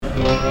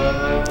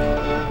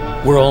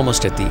We're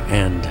almost at the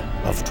end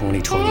of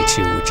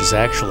 2022, which is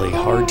actually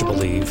hard to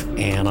believe,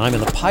 and I'm in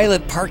the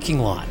Pilot parking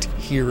lot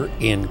here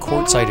in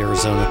Quartzsite,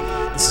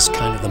 Arizona. This is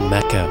kind of the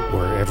mecca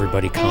where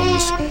everybody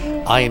comes.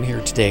 I am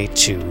here today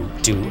to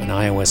do an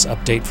iOS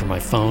update for my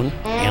phone,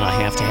 and I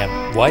have to have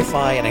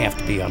Wi-Fi and I have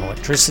to be on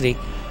electricity.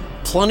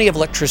 Plenty of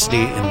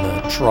electricity in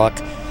the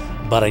truck,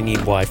 but I need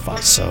Wi-Fi.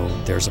 So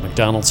there's a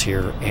McDonald's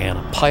here and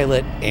a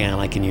Pilot, and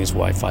I can use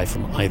Wi-Fi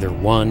from either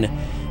one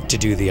to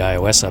do the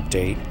iOS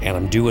update, and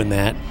I'm doing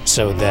that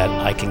so that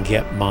I can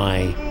get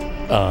my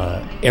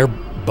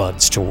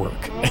earbuds to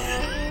work.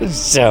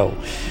 So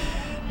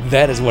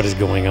that is what is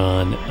going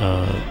on,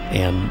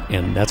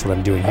 and that's what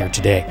I'm doing here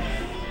today.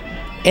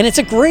 And it's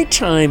a great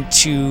time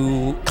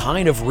to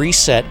kind of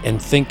reset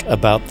and think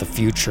about the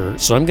future.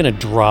 So I'm going to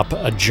drop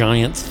a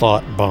giant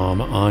thought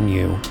bomb on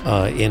you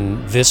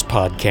in this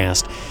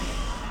podcast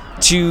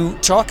to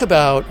talk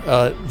about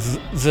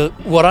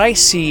what I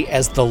see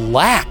as the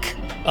lack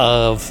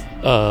of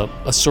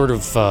a sort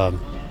of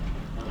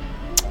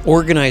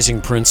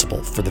organizing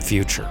principle for the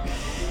future.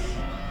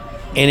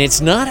 And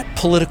it's not a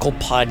political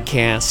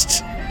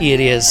podcast. It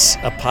is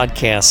a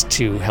podcast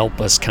to help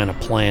us kind of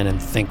plan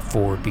and think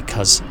forward,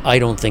 because I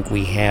don't think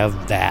we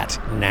have that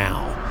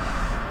now.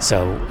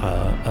 So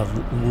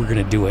we're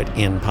going to do it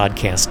in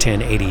podcast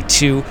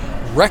 1082,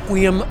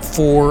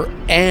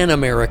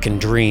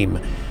 Requiem-For-An-American-Dream,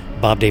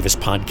 Bob Davis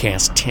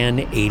podcast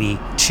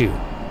 1082.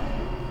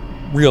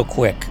 Real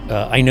quick,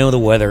 I know the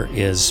weather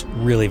is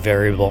really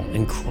variable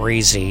and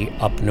crazy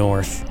up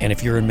north, and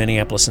if you're in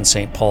Minneapolis and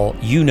St. Paul,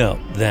 you know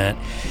that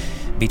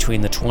between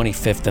the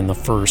 25th and the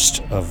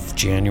 1st of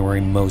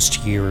January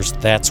most years,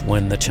 that's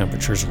when the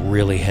temperatures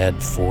really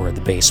head for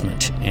the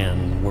basement,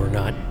 and we're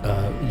not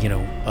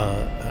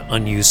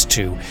unused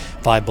to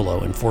 5 below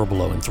and 4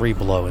 below and 3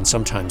 below and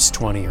sometimes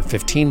 20 or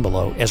 15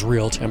 below as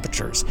real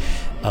temperatures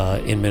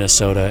in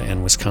Minnesota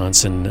and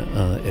Wisconsin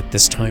at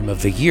this time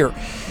of the year.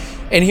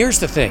 And here's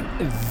the thing.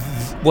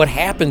 What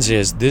happens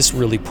is this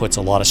really puts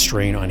a lot of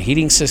strain on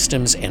heating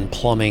systems and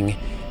plumbing.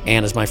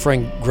 And as my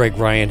friend Greg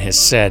Ryan has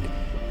said,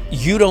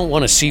 you don't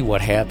want to see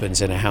what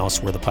happens in a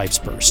house where the pipes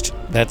burst.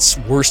 That's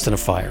worse than a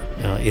fire.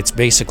 It's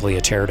basically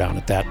a teardown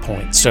at that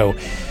point. So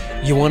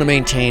you want to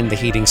maintain the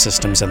heating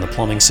systems and the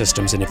plumbing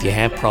systems, and if you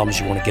have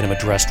problems, you want to get them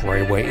addressed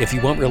right away. If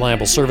you want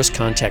reliable service,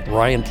 contact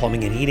Ryan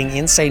Plumbing and Heating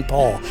in St.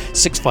 Paul,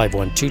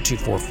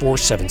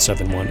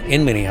 651-224-4771,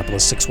 in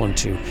Minneapolis,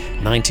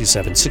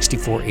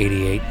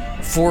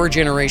 612-927-6488. 4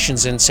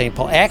 generations in St.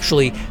 Paul,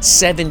 actually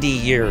 70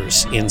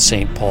 years in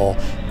St. Paul.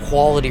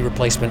 Quality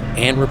replacement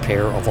and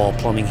repair of all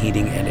plumbing,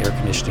 heating, and air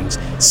conditioning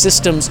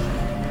systems,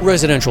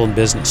 residential and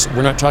business.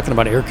 We're not talking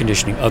about air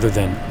conditioning other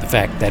than the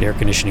fact that air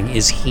conditioning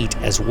is heat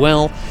as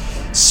well.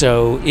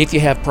 So if you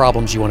have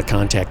problems, you want to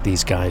contact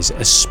these guys,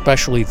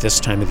 especially this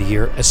time of the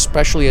year,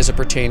 especially as it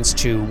pertains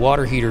to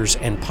water heaters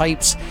and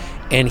pipes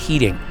and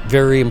heating.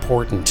 Very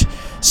important.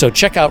 So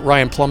check out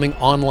Ryan Plumbing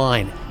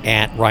online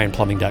at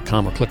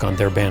ryanplumbing.com or click on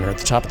their banner at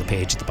the top of the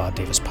page at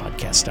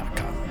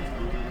thebobdavispodcast.com.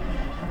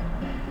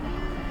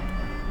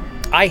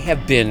 I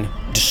have been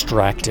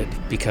distracted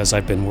because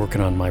I've been working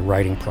on my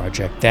writing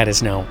project. That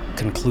is now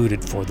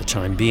concluded for the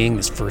time being.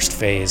 This first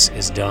phase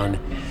is done.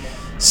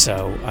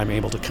 So I'm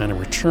able to kind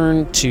of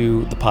return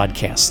to the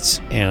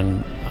podcasts,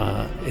 and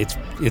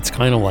it's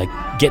kind of like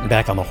getting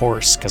back on the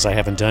horse, because I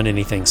haven't done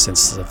anything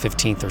since the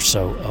 15th or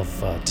so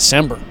of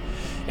December.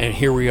 And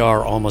here we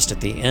are almost at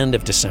the end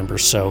of December,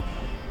 so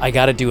I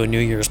got to do a New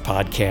Year's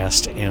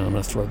podcast, and I'm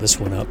going to throw this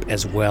one up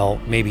as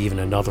well, maybe even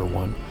another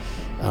one.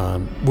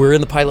 We're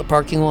in the Pilot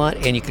parking lot,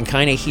 and you can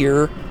kind of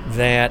hear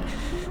that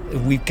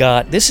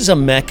this is a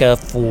mecca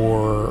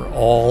for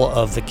all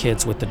of the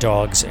kids with the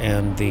dogs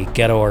and the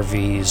ghetto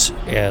RVs,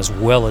 as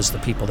well as the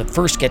people that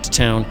first get to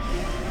town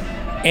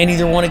and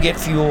either want to get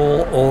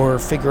fuel or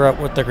figure out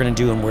what they're going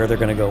to do and where they're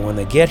going to go when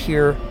they get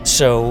here.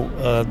 So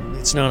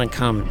it's not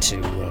uncommon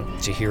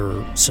to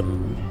hear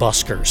some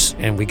buskers,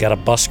 and we got a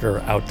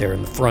busker out there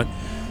in the front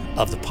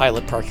of the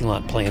Pilot parking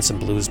lot playing some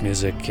blues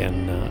music,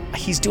 and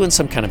he's doing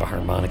some kind of a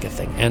harmonica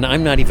thing, and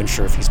I'm not even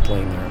sure if he's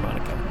playing the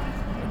harmonica.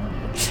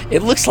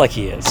 It looks like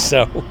he is.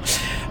 So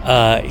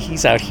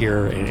he's out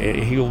here,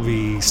 and he'll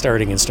be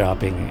starting and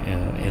stopping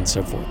and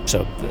so forth.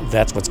 So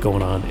that's what's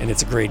going on, and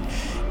it's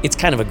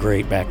kind of a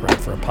great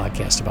background for a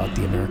podcast about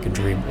the American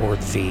Dream, or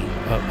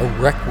a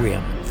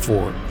requiem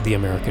for the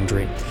American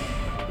Dream.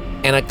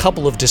 And a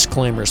couple of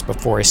disclaimers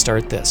before I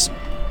start this.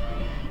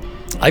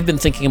 I've been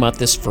thinking about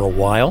this for a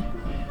while,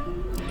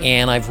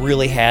 and I've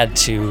really had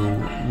to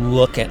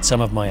look at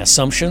some of my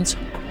assumptions.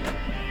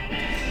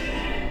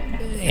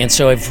 And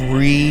so I've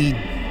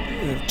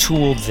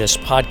retooled this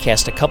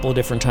podcast a couple of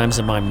different times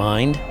in my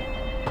mind.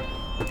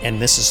 And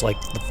this is like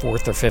the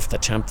 4th or 5th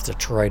attempt to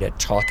try to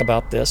talk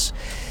about this,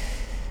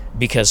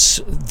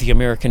 because the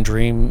American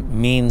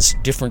Dream means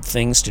different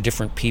things to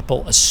different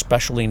people,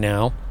 especially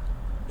now.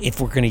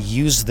 If we're going to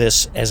use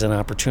this as an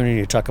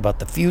opportunity to talk about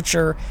the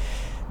future,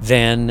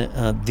 then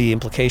the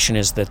implication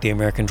is that the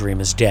American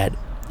Dream is dead,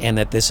 and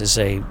that this is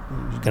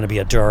going to be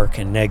a dark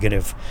and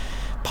negative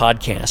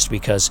podcast,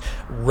 because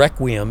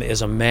Requiem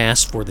is a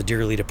mass for the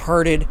dearly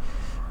departed,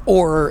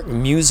 or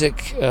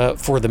music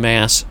for the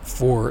mass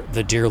for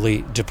the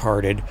dearly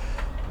departed.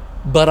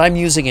 But I'm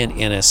using it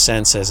in a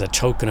sense as a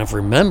token of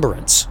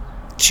remembrance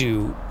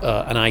to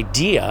an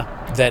idea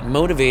that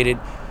motivated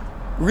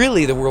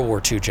really the World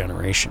War II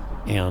generation,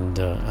 and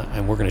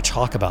we're going to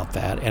talk about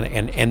that,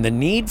 and the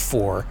need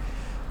for,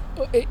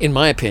 in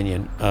my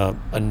opinion,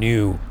 a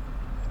new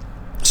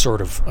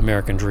sort of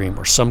American dream,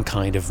 or some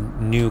kind of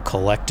new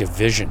collective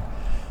vision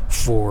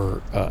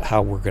for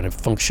how we're going to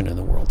function in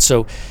the world.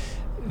 So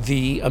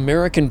the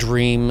American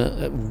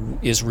dream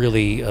is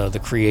really the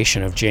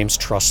creation of James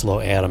Truslow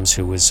Adams,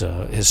 who was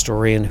a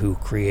historian who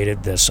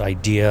created this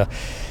idea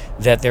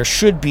that there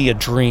should be a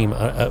dream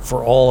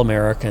for all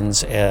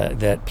Americans,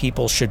 that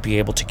people should be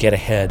able to get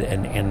ahead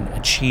and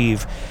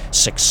achieve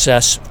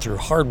success through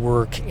hard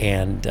work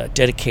and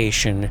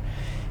dedication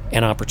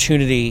and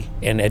opportunity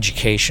and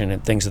education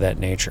and things of that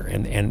nature.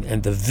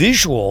 And the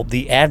visual,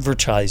 the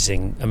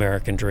advertising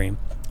American dream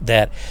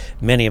that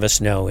many of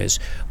us know is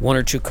one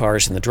or two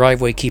cars in the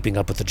driveway keeping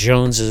up with the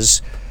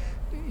Joneses,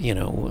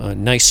 a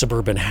nice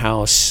suburban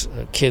house,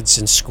 kids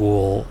in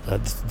school,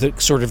 the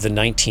sort of the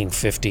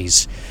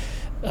 1950s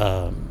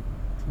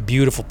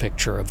beautiful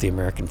picture of the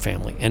American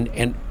family.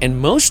 And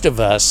most of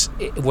us,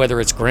 whether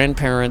it's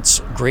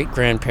grandparents,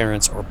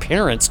 great-grandparents, or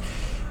parents,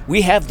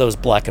 we have those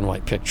black and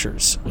white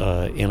pictures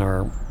in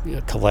our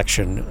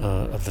collection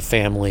of the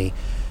family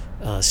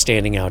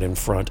standing out in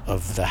front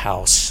of the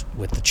house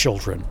with the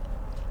children.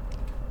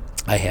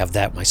 I have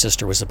that. My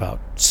sister was about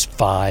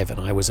 5 and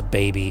I was a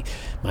baby.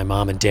 My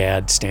mom and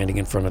dad standing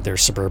in front of their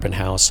suburban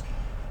house.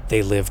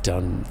 They lived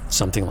on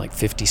something like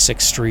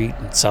 56th Street,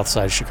 south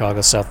side of Chicago,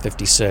 South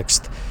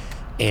 56th,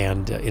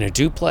 and in a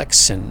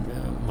duplex.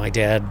 And my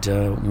dad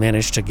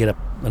managed to get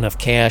enough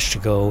cash to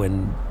go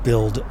and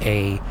build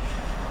a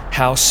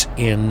house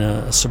in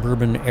a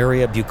suburban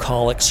area,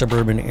 bucolic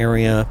suburban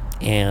area.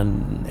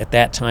 And at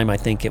that time, I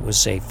think it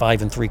was a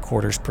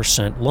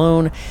 5.75%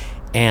 loan,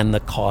 and the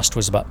cost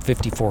was about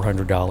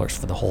 $5,400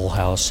 for the whole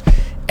house,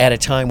 at a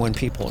time when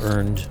people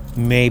earned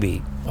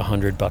maybe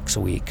 $100 a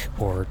week,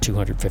 or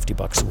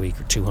 $250 a week,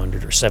 or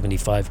 $200 or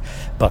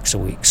 $75 a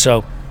week.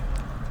 So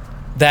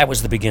that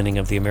was the beginning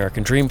of the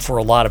American dream for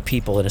a lot of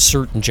people in a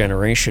certain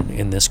generation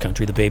in this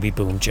country, the baby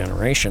boom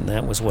generation.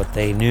 That was what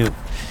they knew.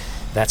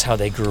 That's how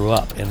they grew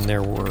up. And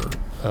there were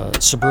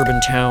suburban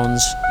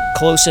towns,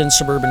 close-in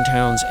suburban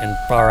towns, and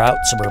far-out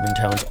suburban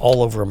towns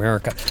all over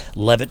America.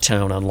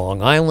 Levittown on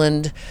Long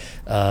Island,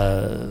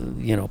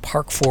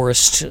 Park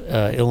Forest,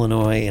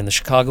 Illinois, in the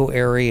Chicago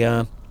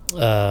area.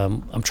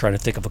 I'm trying to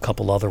think of a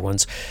couple other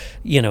ones.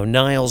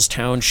 Niles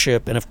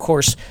Township, and of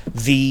course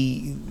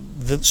the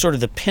sort of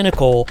the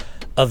pinnacle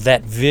of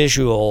that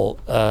visual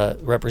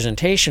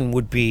representation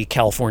would be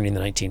California in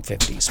the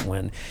 1950s,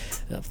 when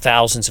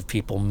thousands of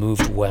people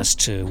moved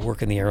west to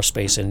work in the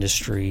aerospace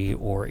industry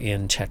or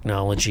in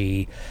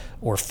technology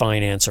or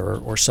finance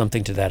or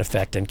something to that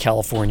effect. And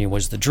California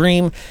was the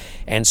dream.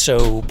 And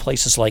so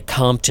places like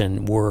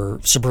Compton were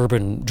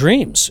suburban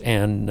dreams,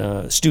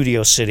 and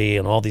Studio City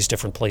and all these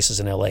different places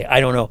in LA. I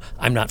don't know.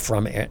 I'm not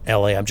from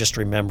LA. I'm just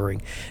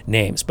remembering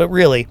names. But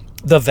really,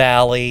 the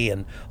Valley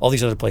and all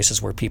these other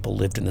places where people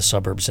lived in the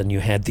suburbs, and you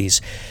had these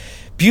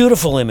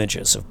beautiful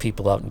images of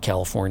people out in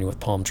California with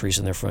palm trees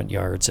in their front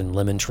yards and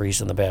lemon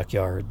trees in the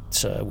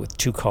backyards with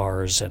two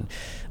cars. And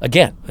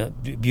again,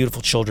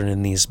 beautiful children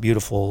in these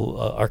beautiful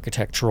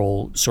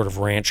architectural sort of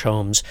ranch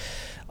homes.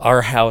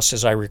 Our house,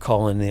 as I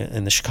recall,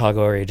 in the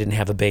Chicago area, didn't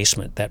have a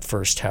basement, that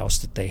first house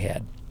that they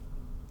had.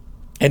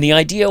 And the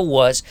idea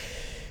was,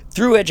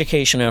 through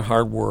education and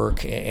hard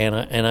work,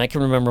 and I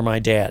can remember my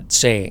dad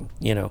saying,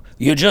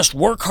 you just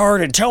work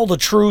hard and tell the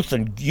truth,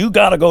 and you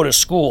got to go to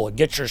school and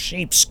get your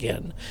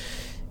sheepskin.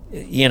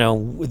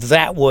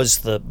 That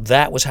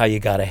was how you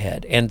got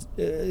ahead. And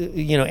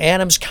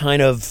Adams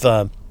kind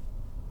of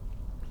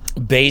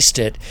based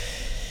it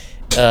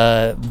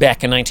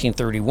back in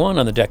 1931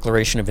 on the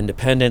Declaration of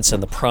Independence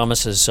and the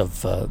promises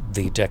of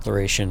the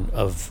Declaration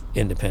of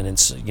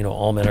Independence.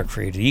 All men are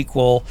created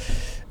equal,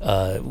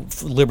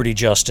 liberty,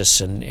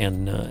 justice, and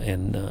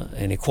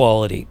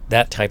equality,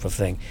 that type of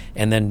thing,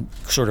 and then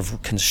sort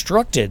of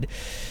constructed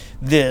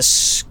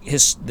this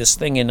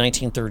thing in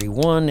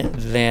 1931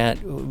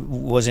 that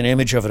was an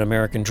image of an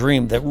American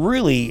dream that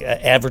really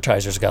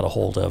advertisers got a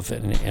hold of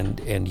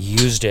and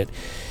used it.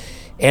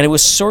 And it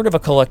was sort of a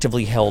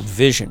collectively held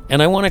vision.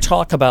 And I want to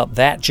talk about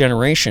that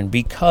generation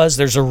because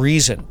there's a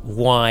reason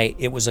why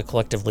it was a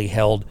collectively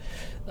held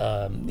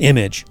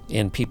image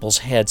in people's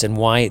heads, and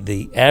why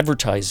the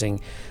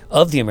advertising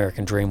of the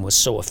American dream was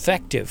so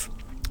effective,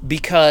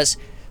 because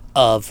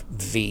of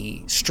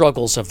the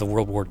struggles of the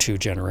World War II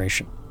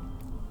generation.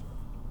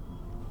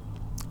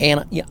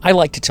 And I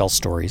like to tell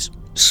stories,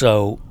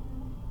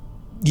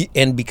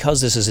 and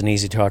because this is an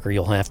easy talker,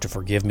 you'll have to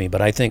forgive me,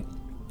 but I think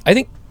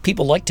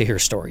people like to hear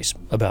stories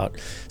about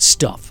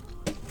stuff.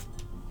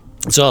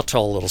 So I'll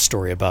tell a little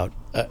story about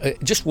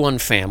just one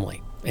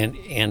family,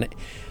 and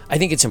I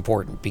think it's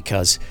important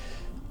because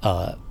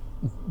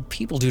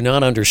people do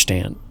not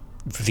understand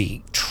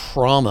the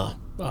trauma,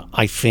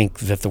 I think,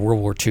 that the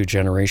World War II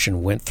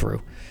generation went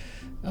through.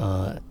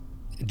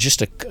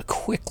 Just a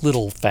quick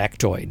little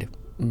factoid.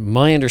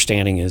 My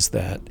understanding is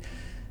that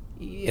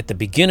at the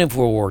beginning of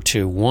World War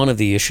II, one of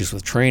the issues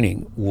with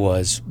training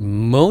was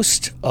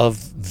most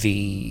of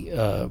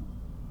the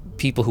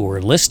people who were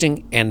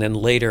enlisting, and then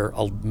later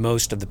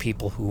most of the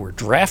people who were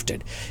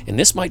drafted, and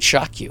this might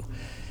shock you,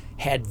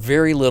 had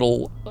very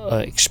little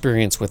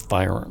experience with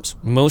firearms.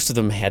 Most of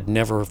them had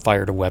never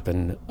fired a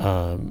weapon,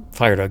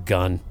 fired a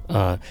gun,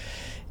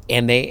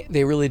 and they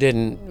really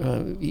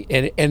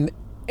didn't.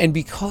 And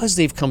because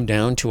they've come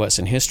down to us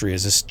in history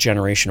as this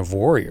generation of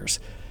warriors,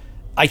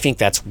 I think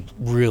that's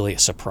really a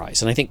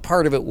surprise. And I think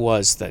part of it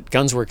was that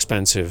guns were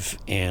expensive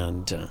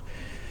and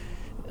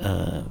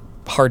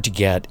hard to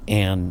get.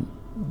 And,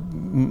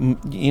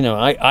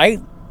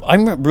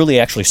 I'm really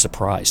actually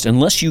surprised.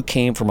 Unless you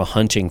came from a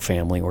hunting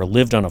family or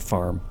lived on a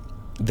farm,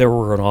 there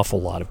were an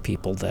awful lot of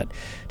people that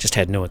just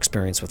had no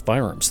experience with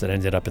firearms that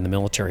ended up in the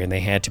military, and they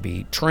had to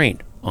be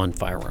trained on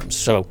firearms.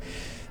 So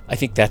I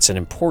think that's an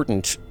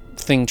important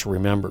thing to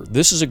remember.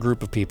 This is a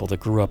group of people that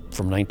grew up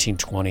from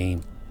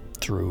 1920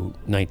 through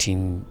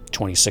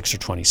 1926 or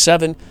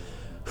 27,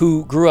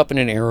 who grew up in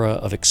an era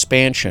of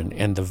expansion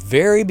and the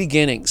very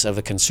beginnings of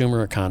a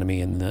consumer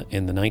economy in the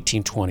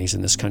 1920s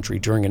in this country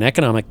during an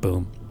economic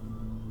boom.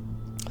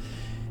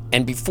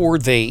 And before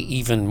they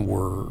even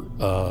were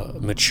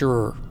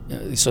mature,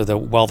 so that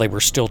while they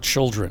were still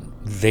children,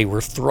 they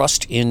were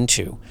thrust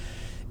into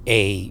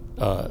an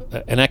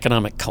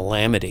economic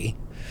calamity,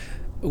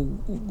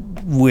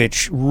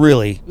 which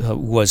really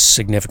was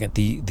significant,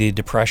 the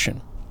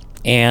Depression.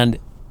 And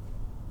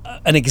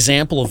an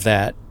example of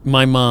that,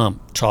 my mom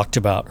talked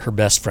about her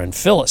best friend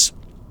Phyllis,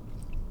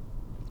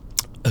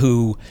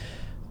 who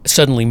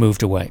suddenly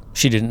moved away.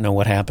 She didn't know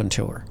what happened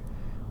to her.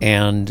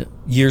 And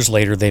years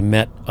later, they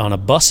met on a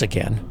bus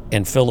again,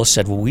 and Phyllis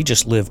said, well, we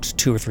just lived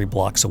 2 or 3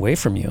 blocks away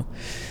from you,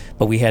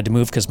 but we had to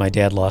move because my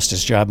dad lost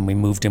his job, and we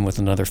moved in with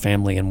another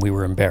family, and we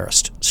were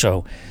embarrassed.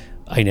 So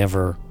I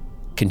never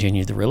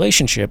continued the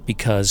relationship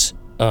because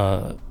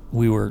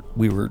we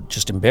were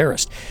just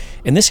embarrassed.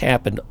 And this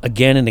happened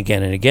again and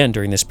again and again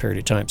during this period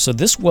of time. So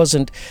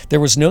there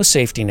was no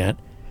safety net,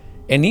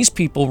 and these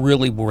people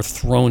really were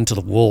thrown to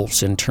the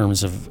wolves in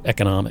terms of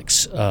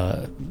economics.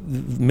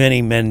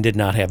 Many men did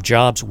not have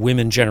jobs.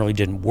 Women generally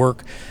didn't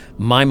work.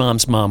 My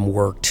mom's mom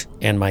worked,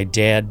 and my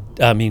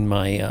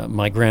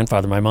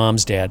grandfather, my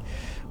mom's dad,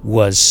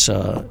 was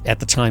at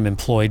the time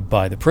employed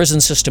by the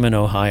prison system in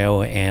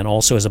Ohio and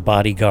also as a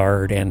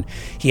bodyguard, and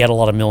he had a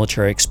lot of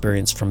military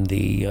experience from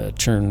the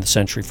turn of the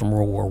century, from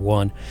World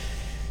War I.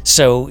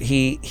 So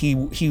he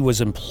was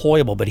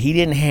employable, but he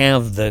didn't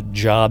have the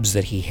jobs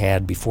that he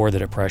had before the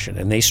Depression,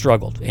 and they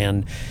struggled.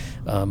 And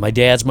my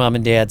dad's mom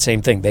and dad,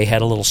 same thing. They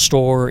had a little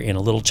store in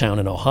a little town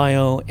in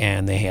Ohio,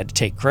 and they had to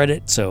take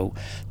credit, so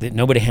that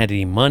nobody had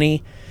any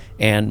money.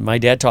 And my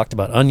dad talked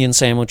about onion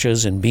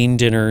sandwiches and bean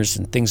dinners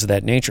and things of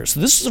that nature. So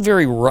this is a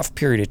very rough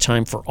period of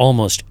time for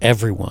almost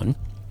everyone.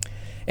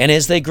 And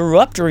as they grew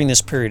up during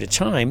this period of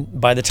time,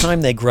 by the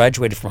time they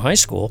graduated from high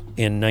school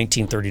in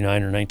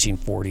 1939 or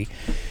 1940,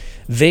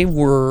 they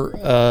were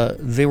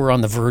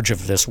on the verge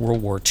of this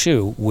World War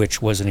II,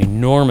 which was an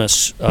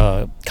enormous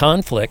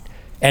conflict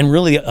and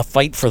really a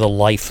fight for the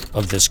life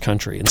of this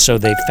country. And so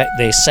they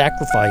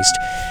sacrificed,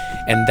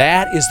 and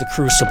that is the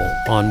crucible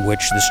on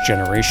which this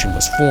generation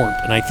was formed.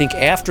 And I think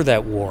after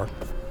that war,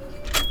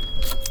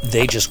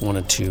 they just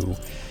wanted to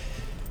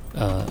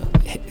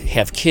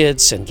have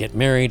kids and get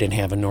married and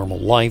have a normal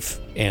life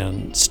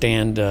and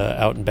stand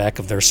out in back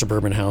of their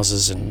suburban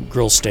houses and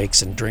grill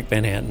steaks and drink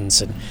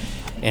Manhattans and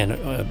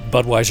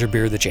Budweiser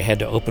beer that you had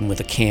to open with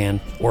a can,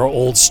 or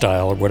Old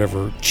Style, or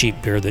whatever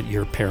cheap beer that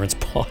your parents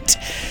bought,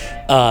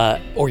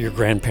 or your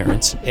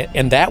grandparents,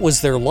 and that was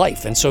their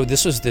life. And so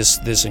this was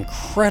this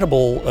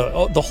incredible,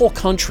 the whole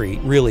country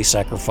really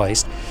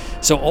sacrificed.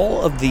 So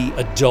all of the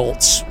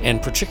adults,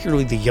 and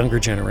particularly the younger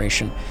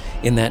generation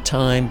in that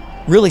time,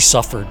 really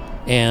suffered.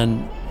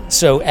 And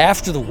so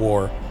after the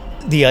war,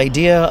 the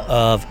idea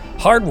of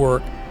hard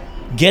work,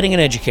 getting an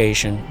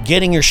education,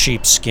 getting your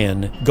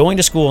sheepskin, going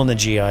to school on the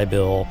GI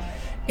Bill,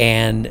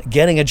 and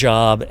getting a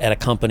job at a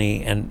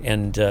company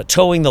and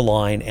towing the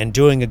line and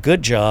doing a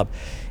good job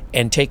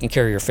and taking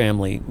care of your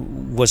family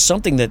was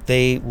something that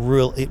it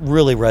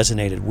really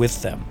resonated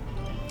with them.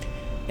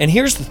 And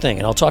here's the thing,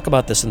 and I'll talk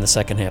about this in the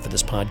second half of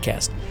this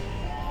podcast.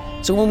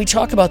 So when we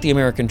talk about the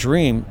American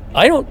dream,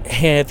 I don't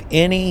have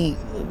any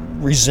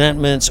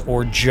resentments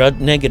or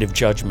negative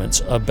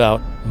judgments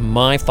about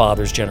my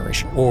father's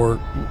generation, or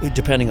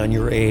depending on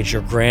your age,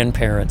 your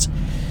grandparents,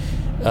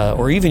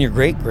 or even your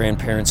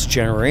great-grandparents'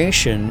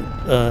 generation,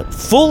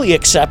 fully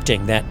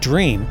accepting that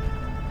dream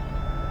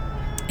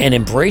and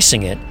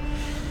embracing it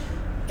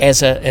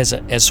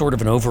as sort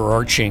of an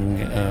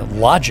overarching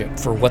logic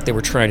for what they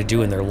were trying to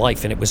do in their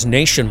life. And it was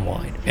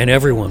nationwide, and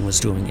everyone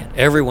was doing it.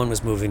 Everyone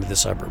was moving to the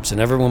suburbs,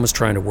 and everyone was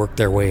trying to work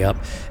their way up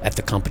at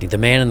the company. The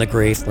man in the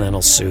gray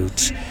flannel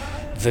suit,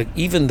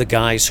 even the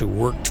guys who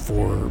worked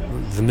for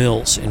the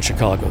mills in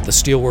Chicago, the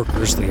steel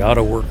workers, the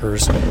auto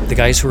workers, the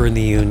guys who were in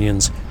the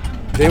unions,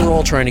 they were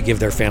all trying to give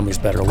their families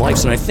better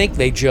lives. And I think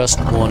they just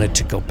wanted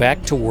to go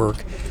back to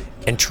work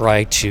and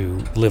try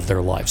to live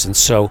their lives. And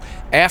so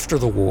after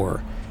the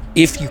war,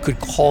 if you could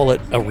call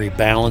it a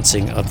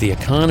rebalancing of the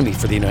economy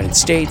for the United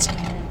States,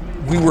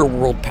 we were a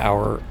world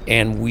power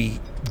and we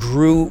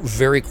grew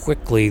very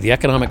quickly. The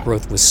economic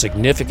growth was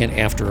significant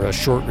after a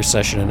short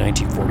recession in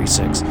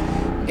 1946,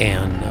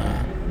 and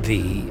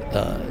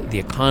the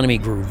economy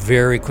grew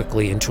very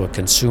quickly into a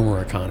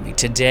consumer economy.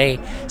 Today,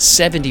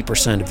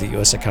 70% of the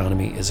U.S.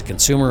 economy is a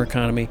consumer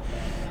economy.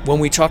 When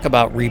we talk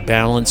about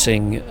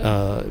rebalancing,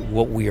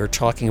 what we are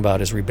talking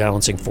about is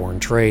rebalancing foreign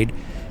trade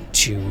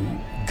to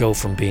go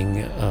from being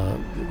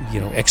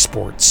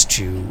exports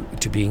to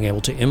being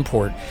able to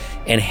import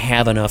and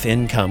have enough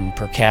income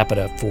per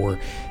capita for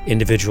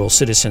individual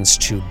citizens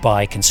to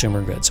buy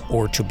consumer goods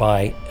or to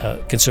buy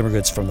consumer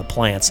goods from the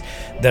plants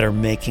that are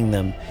making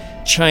them.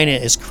 China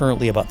is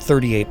currently about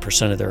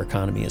 38% of their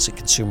economy is a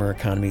consumer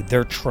economy.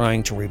 They're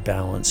trying to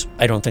rebalance.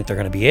 I don't think they're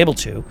going to be able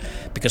to,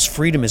 because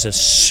freedom is a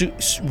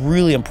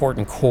really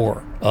important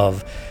core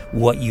of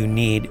what you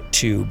need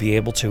to be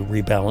able to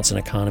rebalance an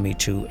economy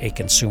to a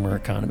consumer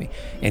economy.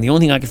 And the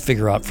only thing I can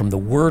figure out from the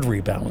word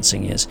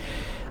rebalancing is,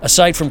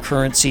 aside from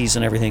currencies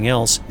and everything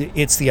else,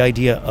 it's the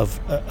idea of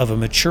a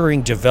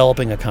maturing,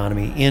 developing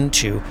economy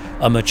into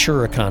a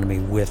mature economy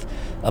with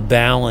a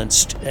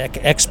balanced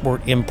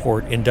export,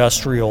 import,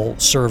 industrial,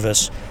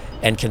 service,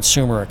 and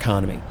consumer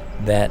economy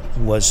that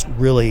was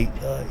really,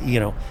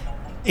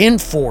 in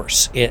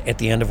force at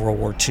the end of World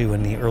War II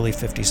in the early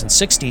 50s and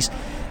 60s.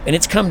 And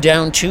it's come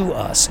down to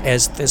us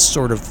as this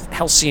sort of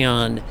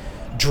halcyon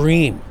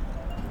dream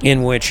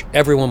in which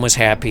everyone was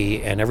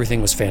happy and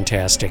everything was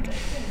fantastic.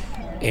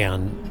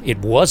 And it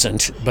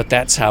wasn't, but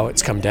that's how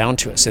it's come down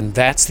to us. And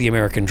that's the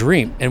American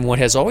dream. And what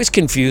has always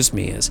confused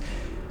me is,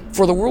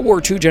 for the World War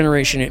II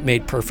generation, it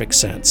made perfect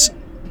sense.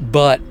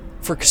 But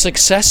for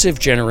successive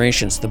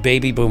generations, the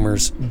baby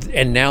boomers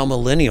and now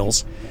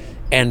millennials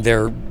and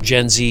their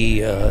Gen Z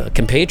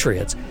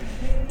compatriots,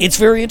 it's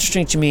very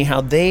interesting to me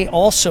how they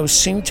also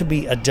seem to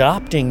be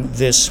adopting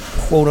this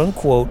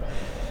quote-unquote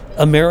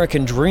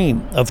American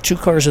dream of 2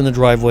 cars in the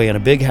driveway and a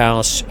big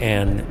house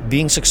and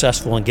being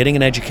successful and getting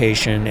an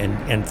education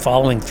and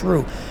following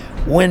through,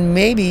 when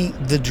maybe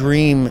the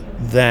dream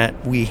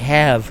that we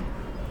have,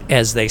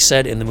 as they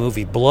said in the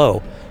movie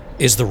Blow,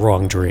 is the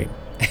wrong dream.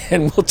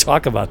 And we'll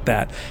talk about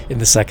that in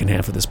the second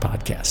half of this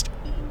podcast.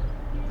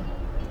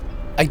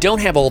 I don't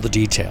have all the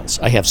details.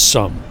 I have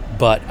some,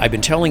 but I've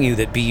been telling you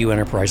that BU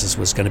Enterprises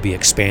was going to be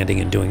expanding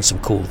and doing some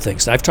cool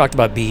things. I've talked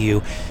about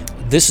BU.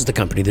 This is the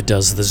company that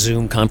does the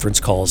Zoom conference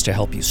calls to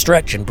help you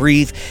stretch and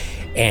breathe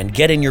and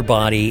get in your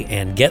body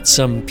and get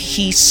some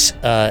peace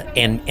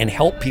and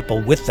help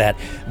people with that.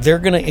 They're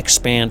going to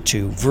expand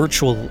to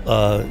virtual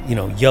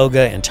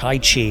yoga and Tai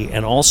Chi,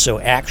 and also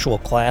actual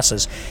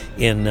classes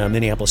in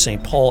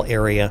Minneapolis-St. Paul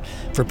area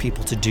for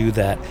people to do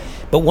that.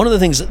 But one of the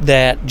things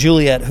that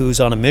Juliet, who's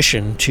on a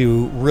mission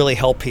to really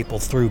help people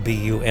through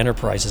BU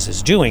Enterprises,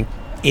 is doing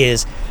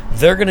is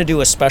they're going to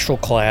do a special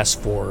class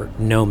for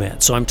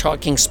nomads. So I'm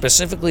talking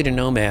specifically to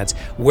nomads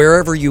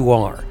wherever you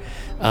are.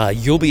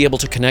 You'll be able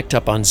to connect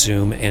up on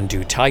Zoom and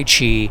do Tai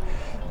Chi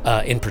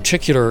in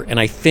particular. And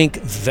I think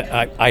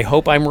I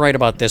hope I'm right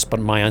about this, but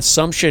my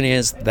assumption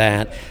is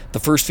that the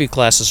first few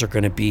classes are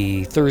going to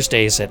be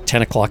Thursdays at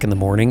 10 o'clock in the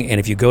morning. And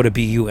if you go to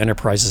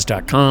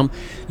buenterprises.com,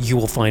 you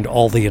will find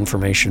all the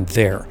information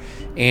there.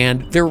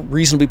 And they're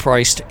reasonably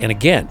priced. And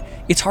again,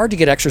 it's hard to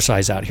get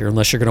exercise out here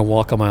unless you're going to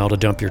walk a mile to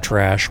dump your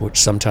trash, which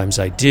sometimes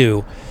I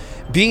do.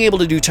 Being able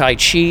to do Tai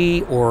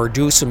Chi or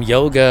do some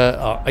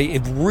yoga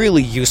is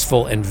really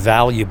useful and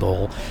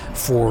valuable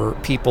for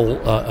people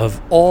of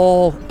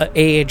all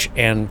age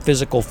and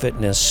physical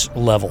fitness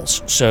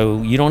levels.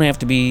 So you don't have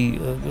to be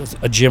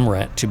a gym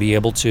rat to be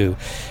able to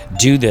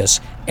do this.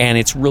 And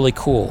it's really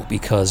cool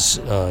because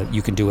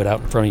you can do it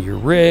out in front of your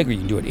rig, or you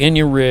can do it in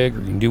your rig, or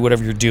you can do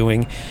whatever you're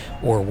doing,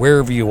 or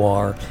wherever you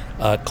are.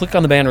 Click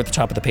on the banner at the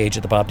top of the page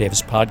at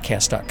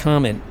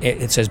thebobdavispodcast.com, and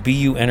it says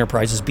BU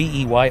Enterprises,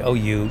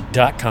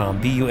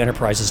 BEYOU.com,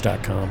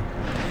 BUenterprises.com,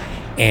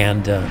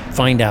 and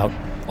find out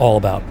all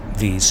about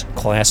these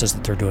classes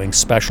that they're doing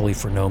specially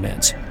for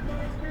nomads.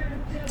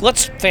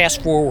 Let's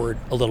fast forward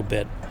a little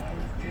bit,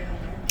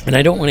 and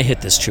I don't want to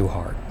hit this too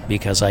hard,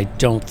 because I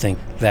don't think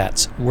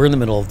we're in the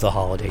middle of the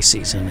holiday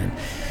season and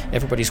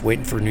everybody's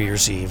waiting for New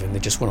Year's Eve and they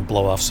just want to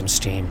blow off some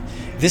steam.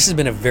 This has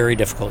been a very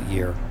difficult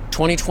year.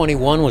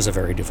 2021 was a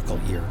very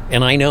difficult year.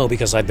 And I know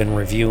because I've been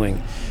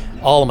reviewing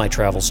all of my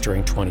travels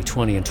during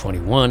 2020 and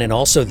 21, and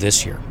also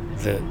this year,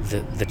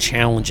 the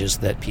challenges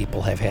that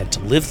people have had to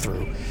live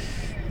through.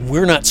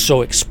 We're not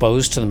so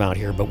exposed to them out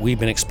here, but we've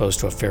been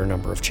exposed to a fair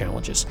number of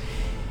challenges.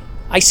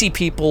 I see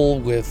people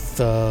with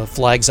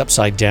flags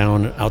upside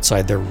down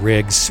outside their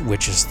rigs,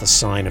 which is the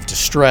sign of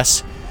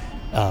distress.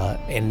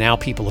 And now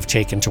people have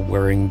taken to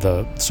wearing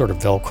the sort of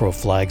Velcro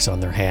flags on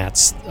their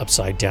hats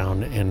upside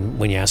down. And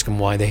when you ask them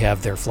why they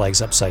have their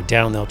flags upside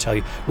down, they'll tell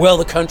you, well,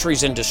 the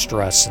country's in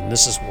distress, and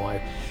this is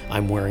why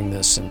I'm wearing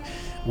this. And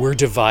we're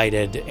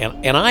divided.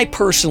 And I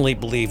personally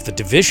believe the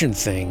division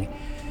thing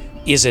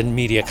is a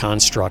media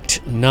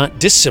construct not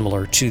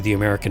dissimilar to the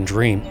American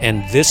dream.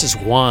 And this is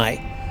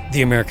why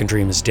the American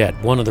dream is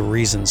dead. One of the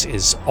reasons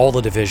is all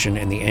the division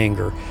and the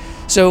anger.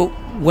 So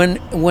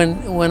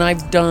when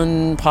I've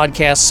done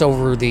podcasts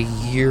over the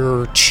year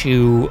or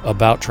two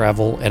about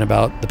travel and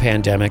about the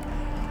pandemic,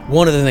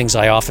 one of the things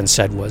I often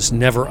said was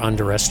never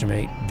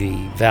underestimate the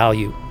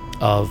value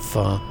of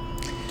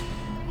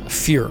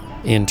fear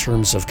in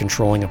terms of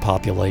controlling a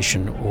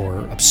population or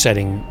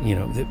upsetting.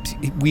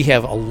 We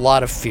have a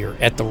lot of fear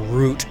at the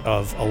root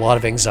of a lot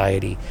of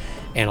anxiety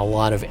and a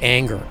lot of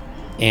anger,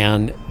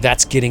 and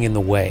that's getting in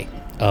the way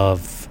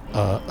of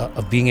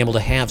being able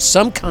to have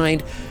some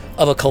kind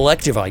of a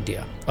collective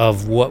idea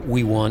of what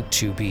we want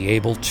to be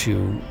able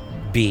to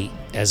be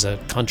as a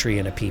country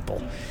and a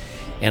people.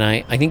 And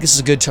I think this is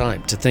a good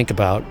time to think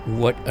about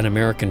what an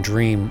American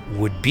dream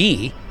would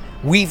be.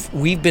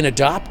 We've been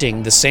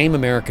adopting the same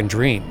American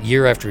dream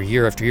year after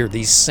year after year,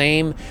 these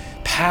same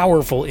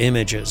powerful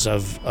images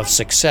of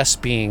success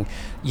being,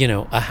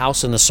 a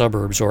house in the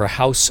suburbs or a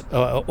house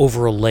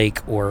over a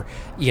lake or,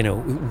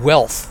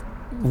 wealth,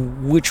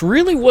 which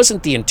really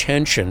wasn't the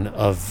intention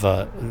of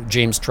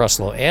James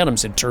Truslow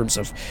Adams in terms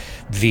of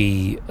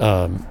the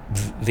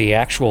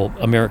actual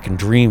American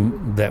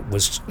dream that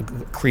was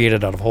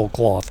created out of whole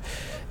cloth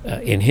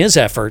in his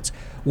efforts,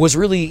 was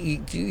really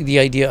the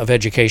idea of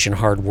education,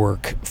 hard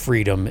work,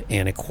 freedom,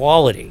 and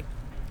equality.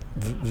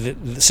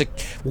 The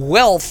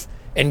wealth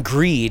and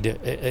greed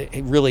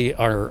really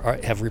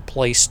have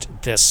replaced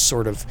this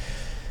sort of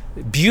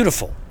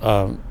beautiful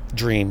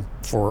dream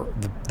for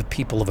the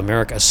people of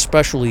America,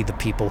 especially the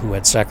people who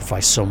had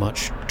sacrificed so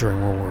much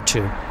during World War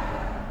II.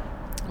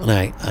 And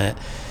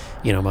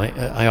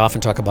I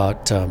often talk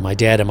about my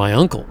dad and my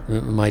uncle.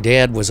 My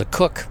dad was a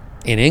cook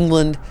in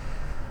England,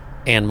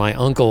 and my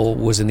uncle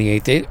was in the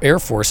 8th Air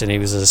Force, and he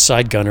was a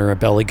side gunner, a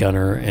belly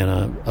gunner,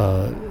 and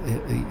a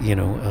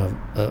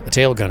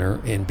tail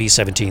gunner in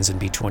B-17s and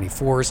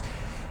B-24s.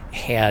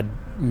 Had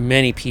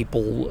many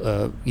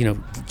people,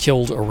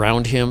 killed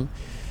around him.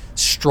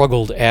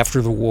 Struggled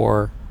after the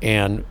war,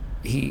 and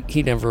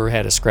he never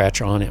had a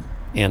scratch on him.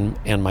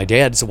 And my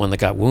dad's the one that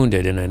got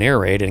wounded in an air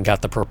raid and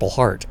got the Purple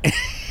Heart.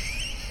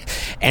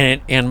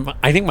 And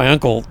I think my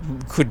uncle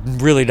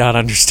could really not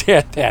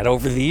understand that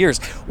over the years.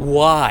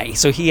 Why?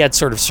 So he had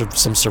sort of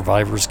some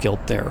survivor's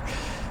guilt there.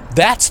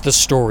 That's the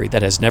story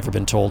that has never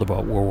been told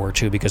about World War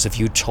II, because if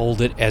you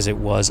told it as it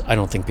was, I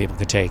don't think people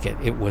could take it.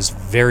 It was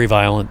very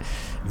violent,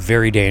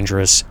 very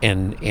dangerous,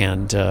 and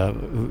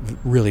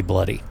really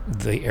bloody,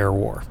 the air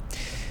war,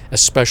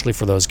 especially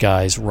for those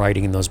guys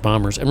riding in those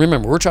bombers. And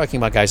remember, we're talking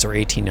about guys that are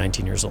 18,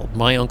 19 years old.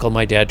 My uncle and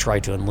my dad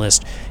tried to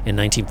enlist in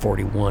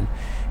 1941,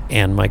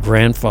 and my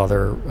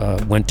grandfather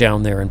went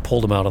down there and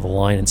pulled them out of the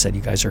line and said,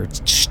 "You guys are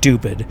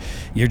stupid.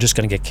 You're just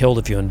going to get killed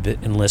if you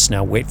enlist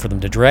now. Wait for them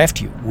to draft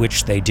you,"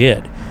 which they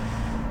did.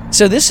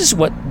 So this is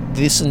what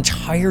this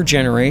entire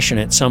generation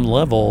at some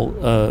level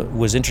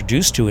was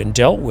introduced to and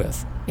dealt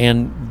with.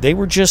 And they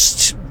were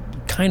just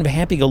kind of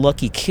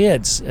happy-go-lucky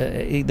kids.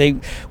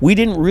 We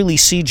didn't really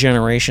see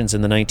generations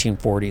in the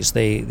 1940s.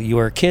 You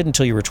were a kid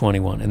until you were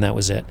 21, and that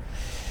was it.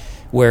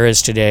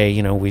 Whereas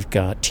today, we've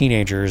got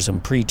teenagers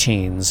and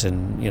preteens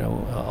and,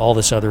 all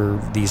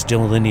these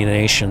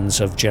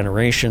delineations of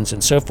generations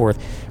and so forth.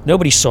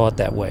 Nobody saw it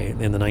that way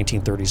in the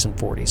 1930s and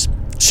 40s.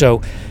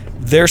 So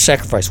their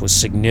sacrifice was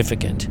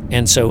significant.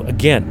 And so,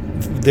 again,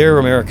 their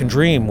American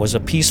dream was a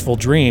peaceful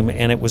dream,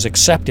 and it was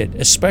accepted,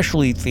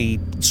 especially the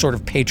sort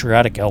of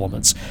patriotic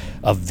elements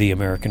of the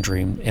American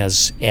dream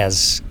as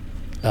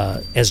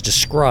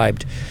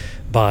described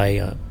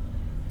by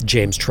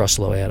James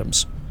Truslow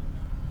Adams.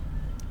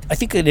 I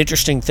think an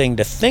interesting thing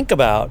to think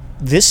about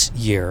this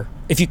year,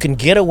 if you can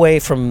get away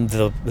from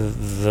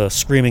the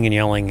screaming and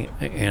yelling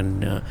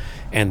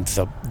and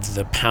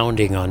the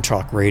pounding on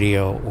talk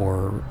radio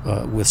or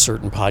with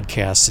certain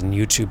podcasts and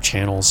YouTube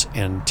channels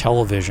and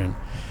television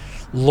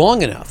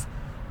long enough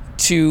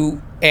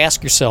to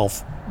ask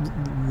yourself,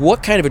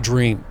 what kind of a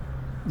dream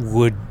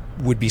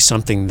would be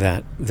something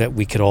that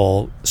we could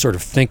all sort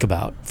of think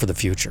about for the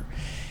future?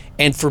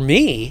 And for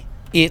me,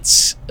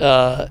 it's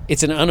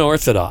an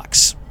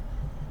unorthodox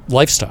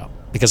lifestyle,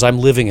 because I'm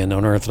living an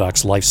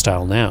unorthodox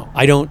lifestyle now.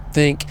 I don't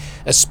think,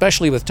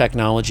 especially with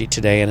technology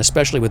today and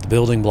especially with the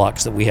building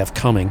blocks that we have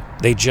coming,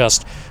 they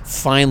just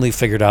finally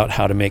figured out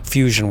how to make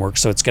fusion work.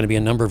 So it's going to be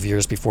a number of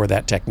years before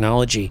that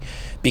technology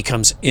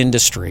becomes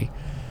industry.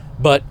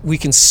 But we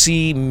can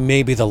see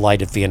maybe the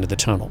light at the end of the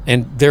tunnel.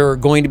 And there are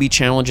going to be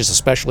challenges,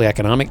 especially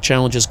economic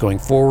challenges going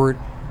forward.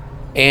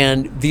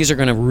 And these are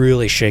going to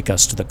really shake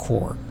us to the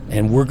core.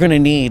 And we're going to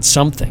need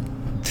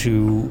something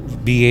to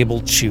be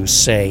able to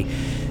say,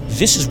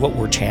 this is what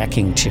we're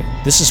tacking to.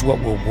 This is what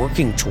we're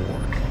working toward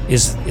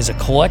is a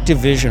collective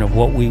vision of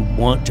what we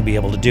want to be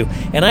able to do.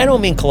 And I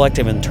don't mean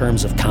collective in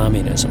terms of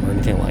communism or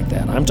anything like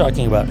that. I'm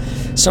talking about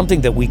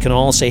something that we can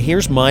all say,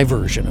 here's my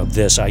version of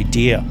this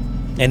idea,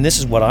 and this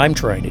is what I'm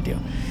trying to do.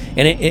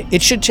 And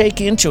it should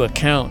take into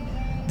account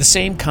the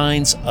same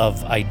kinds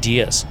of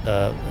ideas,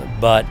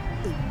 but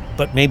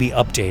maybe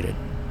updated,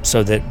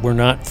 so that we're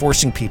not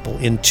forcing people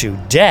into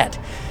debt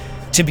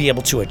to be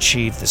able to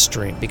achieve this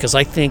dream. Because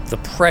I think the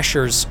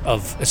pressures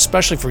of,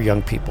 especially for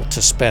young people,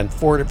 to spend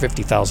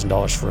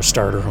 $450,000 for a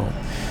starter home,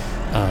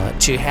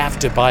 to have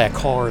to buy a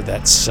car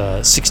that's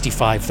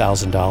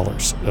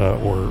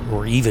 $65,000,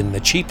 or even the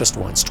cheapest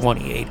ones,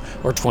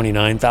 $28,000 or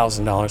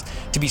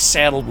 $29,000, to be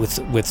saddled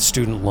with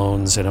student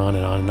loans and on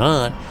and on and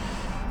on,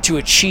 to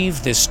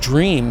achieve this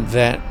dream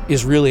that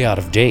is really out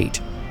of date.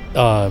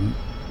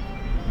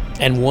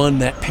 And one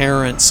that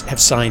parents have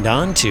signed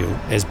on to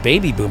as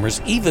baby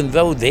boomers, even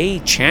though they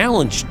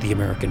challenged the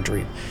American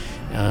dream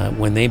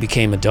when they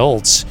became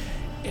adults,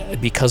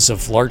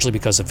 largely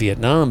because of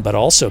Vietnam, but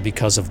also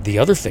because of the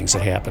other things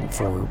that happened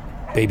for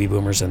baby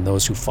boomers and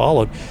those who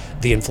followed,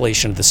 the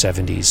inflation of the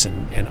 70s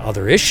and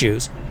other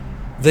issues.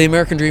 The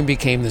American dream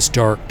became this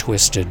dark,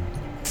 twisted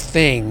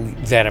thing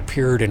that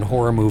appeared in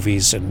horror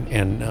movies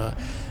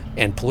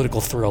and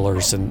political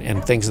thrillers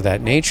and things of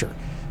that nature.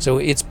 So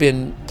it's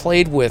been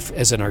played with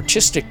as an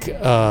artistic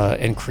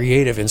and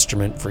creative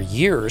instrument for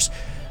years,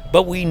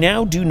 but we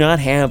now do not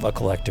have a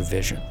collective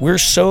vision. We're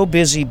so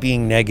busy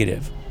being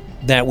negative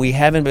that we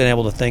haven't been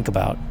able to think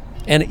about,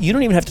 and you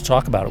don't even have to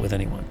talk about it with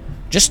anyone.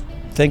 Just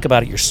think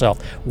about it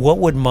yourself. What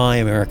would my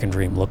American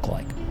dream look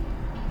like?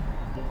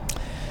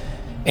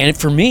 And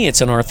for me,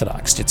 it's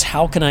unorthodox. It's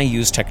how can I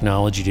use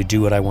technology to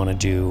do what I want to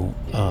do,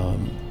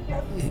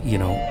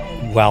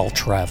 while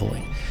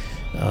traveling?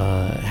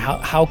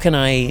 How can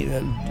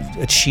I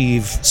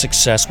achieve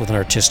success with an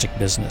artistic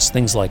business?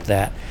 Things like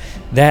that.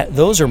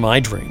 Those are my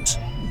dreams.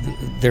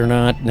 They're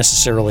not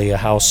necessarily a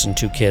house and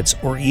 2 kids,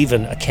 or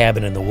even a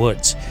cabin in the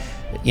woods.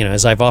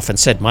 As I've often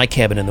said, my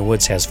cabin in the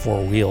woods has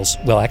 4 wheels.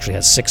 Well, actually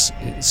has six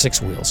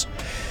wheels,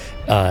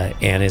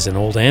 and is an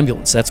old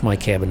ambulance. That's my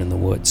cabin in the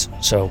woods.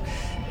 So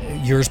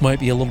yours might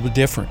be a little bit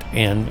different,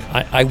 and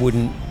I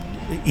wouldn't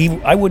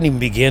even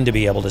begin to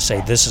be able to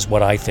say this is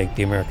what I think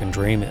the American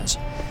dream is.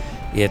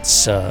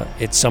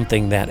 It's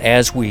something that,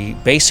 as we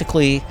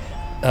basically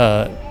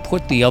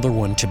put the other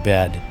one to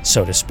bed,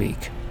 so to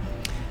speak,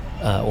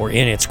 or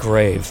in its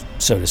grave,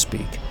 so to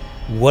speak,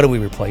 what do we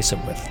replace it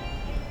with?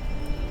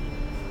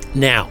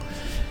 Now,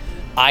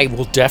 I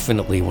will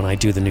definitely, when I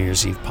do the New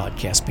Year's Eve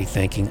podcast, be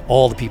thanking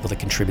all the people that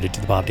contributed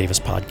to the Bob Davis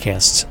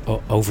podcasts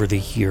over the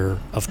year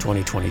of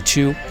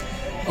 2022.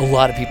 A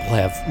lot of people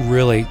have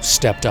really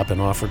stepped up and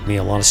offered me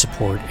a lot of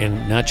support,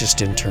 and not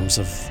just in terms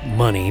of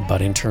money,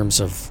 but in terms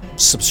of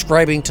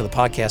subscribing to the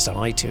podcast on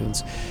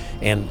iTunes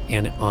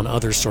and on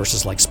other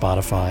sources like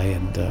Spotify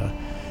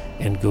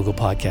and Google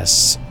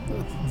Podcasts.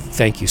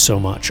 Thank you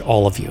so much,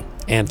 all of you.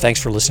 And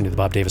thanks for listening to the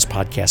Bob Davis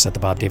Podcast at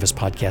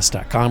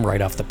thebobdavispodcast.com,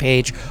 right off the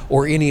page,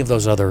 or any of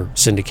those other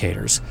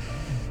syndicators.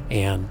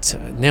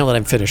 And now that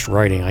I'm finished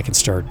writing, I can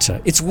start.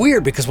 It's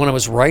weird because when I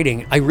was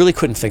writing, I really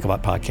couldn't think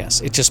about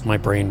podcasts. It just, my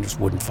brain just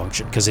wouldn't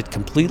function because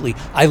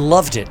I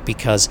loved it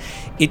because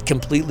it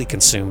completely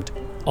consumed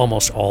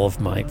almost all of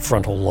my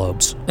frontal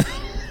lobes.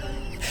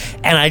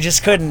 And I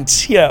just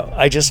couldn't,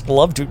 I just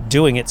loved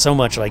doing it so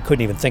much that I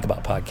couldn't even think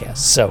about podcasts.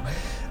 So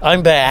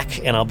I'm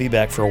back, and I'll be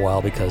back for a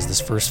while because this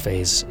first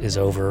phase is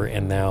over,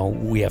 and now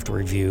we have to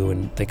review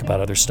and think about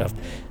other stuff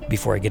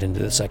before I get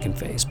into the second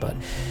phase. But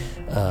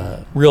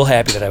real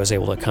happy that I was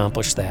able to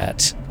accomplish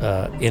that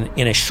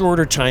in a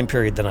shorter time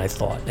period than I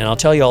thought. And I'll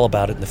tell you all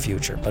about it in the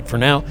future. But for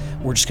now,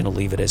 we're just going to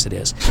leave it as it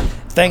is.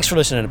 Thanks for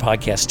listening to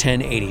Podcast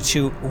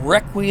 1082,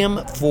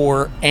 Requiem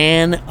for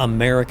an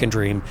American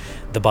Dream,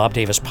 the Bob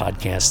Davis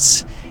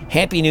Podcasts.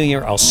 Happy New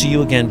Year. I'll see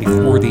you again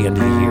before the end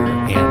of the year.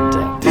 And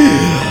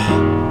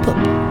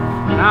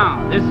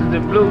now, this is the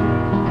blues.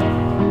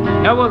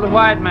 Never the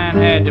white man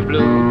had the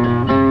blues,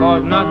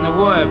 cause nothing to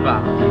worry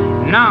about.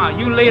 Now,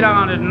 you lay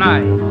down at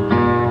night.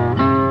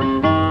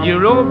 You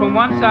roll from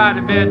one side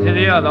of the bed to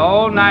the other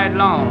all night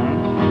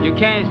long. You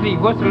can't sleep.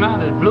 What's the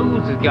matter? The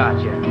blues has got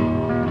you.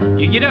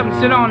 You get up and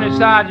sit on the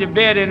side of your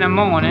bed in the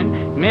morning.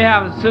 You may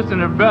have a sister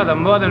and a brother,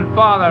 mother and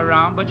father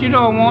around, but you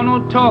don't want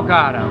no talk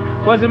out of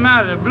them. What's the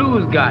matter? The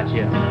blues got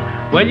you.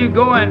 Well, you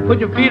go and put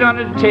your feet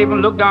under the table,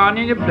 look down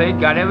in your plate,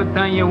 got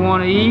everything you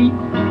want to eat.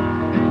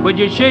 But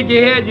you shake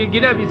your head, you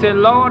get up, you say,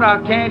 Lord, I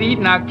can't eat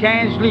and I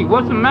can't sleep.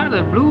 What's the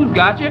matter? The blues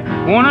got you.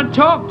 Want to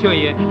talk to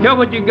you. Hear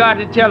what you got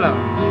to tell them.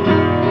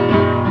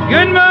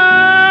 Good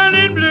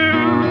morning,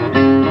 blues.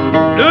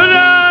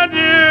 Blues